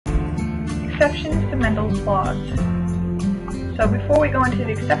Exceptions to Mendel's laws. So before we go into the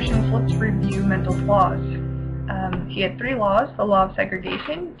exceptions, let's review Mendel's laws. He had 3 laws: the law of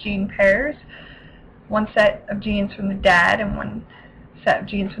segregation, gene pairs, one set of genes from the dad and one set of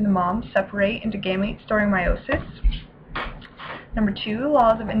genes from the mom separate into gametes during meiosis. Number 2,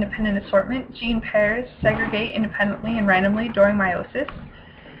 laws of independent assortment, gene pairs segregate independently and randomly during meiosis.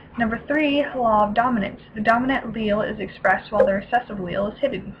 Number 3, law of dominance. The dominant allele is expressed while the recessive allele is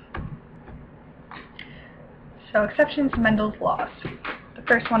hidden. So, exceptions to Mendel's laws. The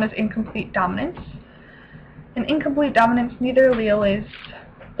first one is incomplete dominance. In incomplete dominance, neither allele is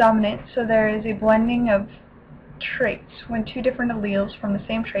dominant, so there is a blending of traits when 2 different alleles from the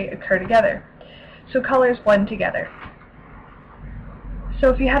same trait occur together. So colors blend together. So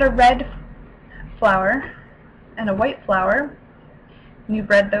if you had a red flower and a white flower, and you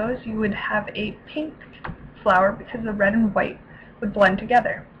bred those, you would have a pink flower because the red and white would blend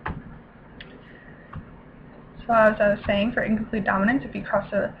together. So as I was saying, for incomplete dominance, if you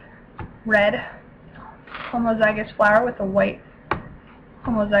cross a red homozygous flower with a white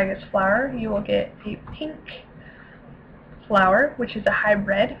homozygous flower, you will get a pink flower, which is a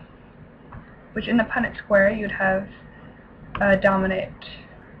hybrid, which in the Punnett square you would have a dominant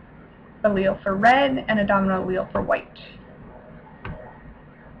allele for red and a dominant allele for white.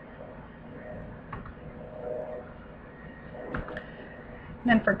 And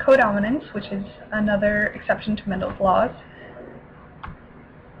then for codominance, which is another exception to Mendel's laws,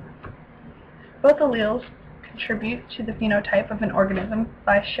 both alleles contribute to the phenotype of an organism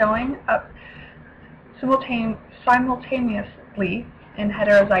by showing up simultaneously in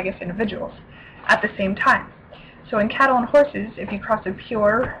heterozygous individuals at the same time. So in cattle and horses, if you cross a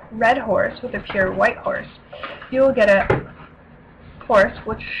pure red horse with a pure white horse, you will get a horse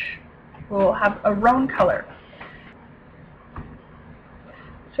which will have a roan color.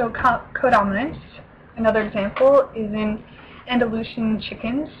 So codominance, another example, is in Andalusian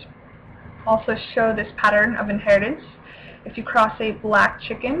chickens. Also show this pattern of inheritance. If you cross a black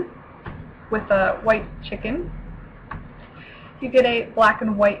chicken with a white chicken, you get a black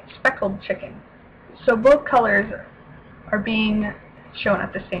and white speckled chicken. So both colors are being shown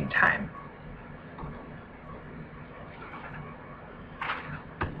at the same time.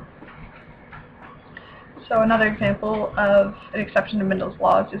 So another example of an exception to Mendel's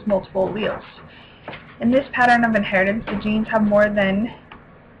laws is multiple alleles. In this pattern of inheritance, the genes have more than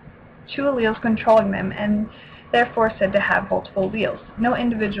 2 alleles controlling them and therefore said to have multiple alleles. No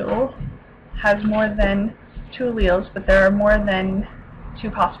individual has more than 2 alleles, but there are more than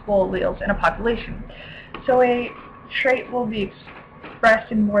 2 possible alleles in a population. So a trait will be expressed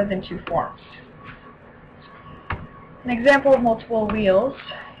in more than 2 forms. An example of multiple alleles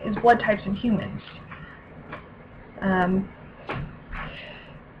is blood types in humans.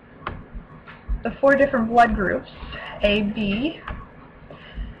 The 4 different blood groups, A, B,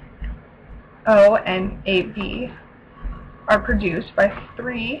 O, and AB, are produced by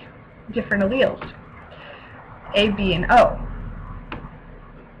 3 different alleles, A, B, and O.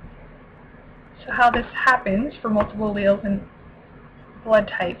 So how this happens for multiple alleles and blood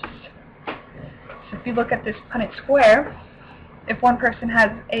types. So if you look at this Punnett square, if one person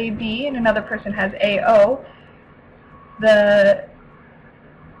has AB and another person has AO,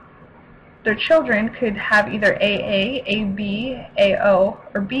 their children could have either AA, AB, AO,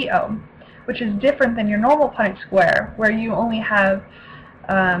 or BO, which is different than your normal Punnett square, where you only have,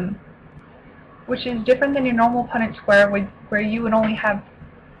 where you would only have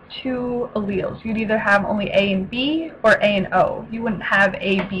 2 alleles. You'd either have only A and B or A and O. You wouldn't have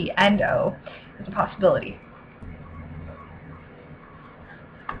A, B, and O as a possibility.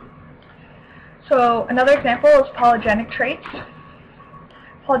 So another example is polygenic traits.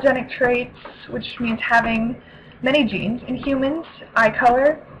 Polygenic traits, which means having many genes. In humans, eye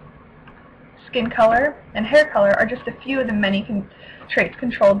color, skin color, and hair color are just a few of the many traits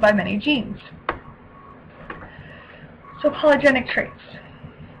controlled by many genes. So polygenic traits.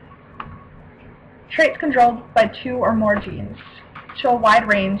 Traits controlled by 2 or more genes show a wide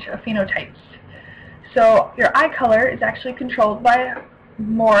range of phenotypes. So your eye color is actually controlled by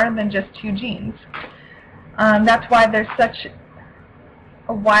more than just 2 genes. That's why there's such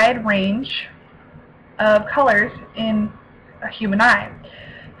a wide range of colors in a human eye.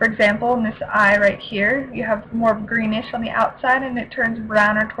 For example, in this eye right here, you have more greenish on the outside and it turns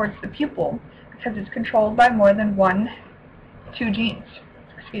browner towards the pupil because it's controlled by more than 2 genes.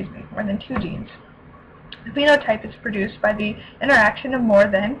 The phenotype is produced by the interaction of more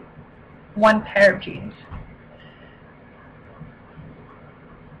than 1 pair of genes.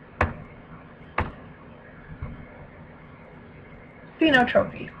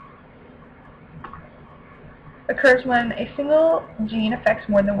 Pleiotropy. occurs when a single gene affects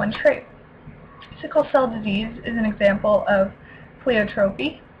more than one trait. Sickle cell disease is an example of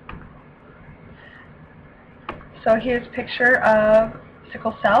pleiotropy. So here's a picture of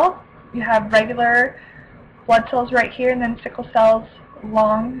sickle cell. You have regular blood cells right here, and then sickle cells,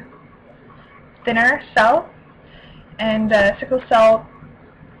 long, thinner cell. And sickle cell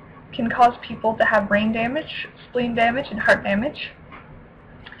can cause people to have brain damage, spleen damage, and heart damage.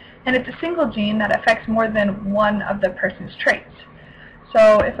 And it's a single gene that affects more than one of the person's traits.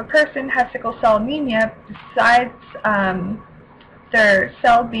 So if a person has sickle cell anemia, besides their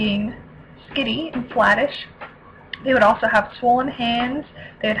cell being skinny and flattish, they would also have swollen hands,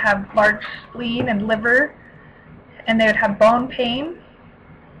 they would have large spleen and liver, and they would have bone pain.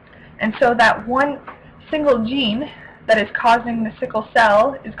 And so that one single gene that is causing the sickle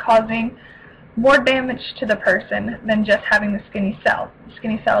cell is causing more damage to the person than just having the skinny cell. The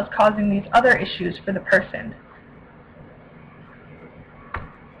skinny cell is causing these other issues for the person.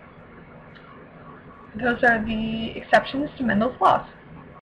 Those are the exceptions to Mendel's laws.